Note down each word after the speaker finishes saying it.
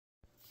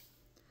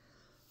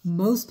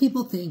Most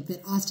people think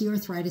that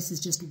osteoarthritis is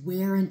just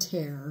wear and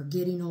tear or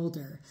getting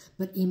older,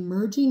 but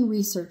emerging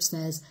research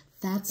says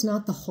that's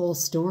not the whole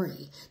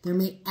story. There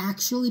may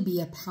actually be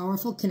a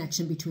powerful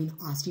connection between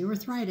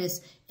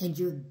osteoarthritis and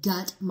your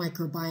gut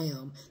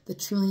microbiome, the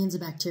trillions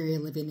of bacteria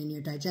living in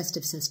your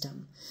digestive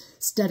system.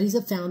 Studies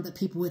have found that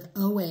people with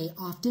OA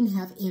often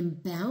have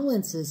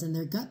imbalances in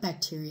their gut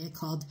bacteria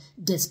called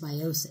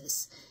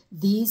dysbiosis.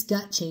 These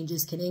gut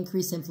changes can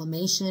increase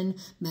inflammation,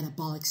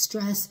 metabolic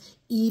stress,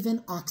 even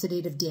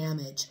oxidative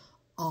damage,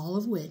 all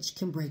of which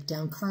can break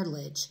down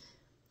cartilage.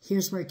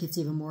 Here's where it gets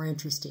even more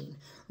interesting.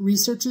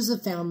 Researchers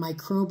have found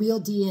microbial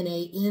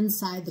DNA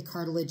inside the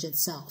cartilage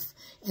itself,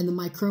 and the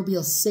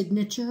microbial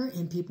signature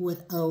in people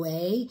with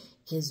OA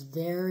is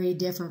very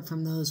different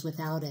from those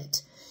without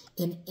it.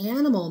 In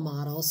animal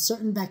models,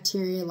 certain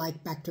bacteria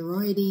like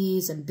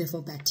Bacteroides and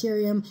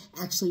Bifidobacterium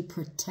actually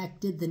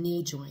protected the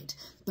knee joint,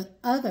 but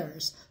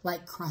others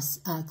like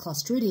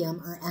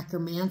Clostridium or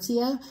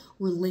Akkermansia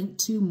were linked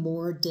to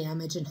more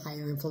damage and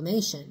higher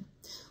inflammation.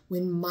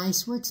 When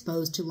mice were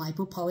exposed to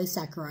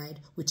lipopolysaccharide,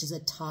 which is a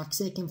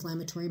toxic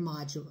inflammatory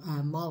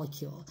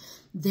molecule,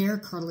 their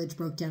cartilage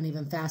broke down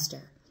even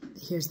faster. But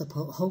here's the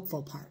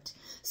hopeful part.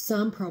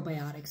 Some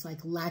probiotics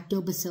like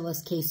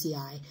Lactobacillus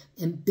casei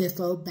and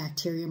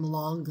Bifidobacterium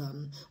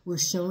longum were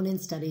shown in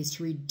studies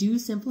to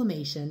reduce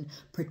inflammation,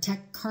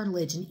 protect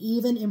cartilage, and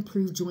even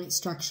improve joint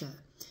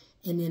structure.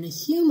 And in a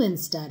human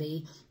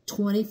study,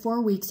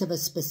 24 weeks of a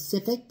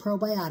specific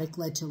probiotic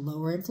led to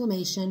lower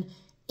inflammation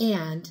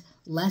and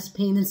less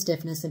pain and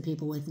stiffness in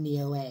people with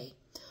knee OA.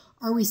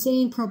 Are we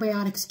saying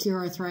probiotics cure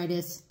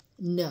arthritis?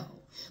 No.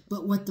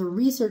 But what the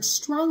research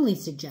strongly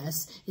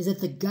suggests is that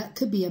the gut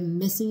could be a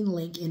missing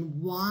link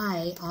in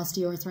why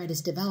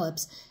osteoarthritis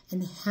develops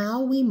and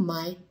how we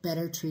might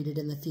better treat it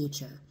in the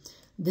future.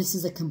 This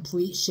is a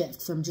complete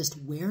shift from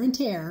just wear and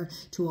tear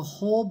to a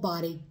whole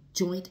body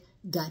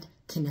joint-gut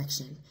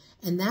connection.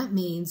 And that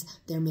means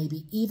there may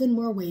be even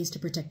more ways to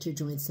protect your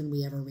joints than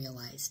we ever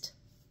realized.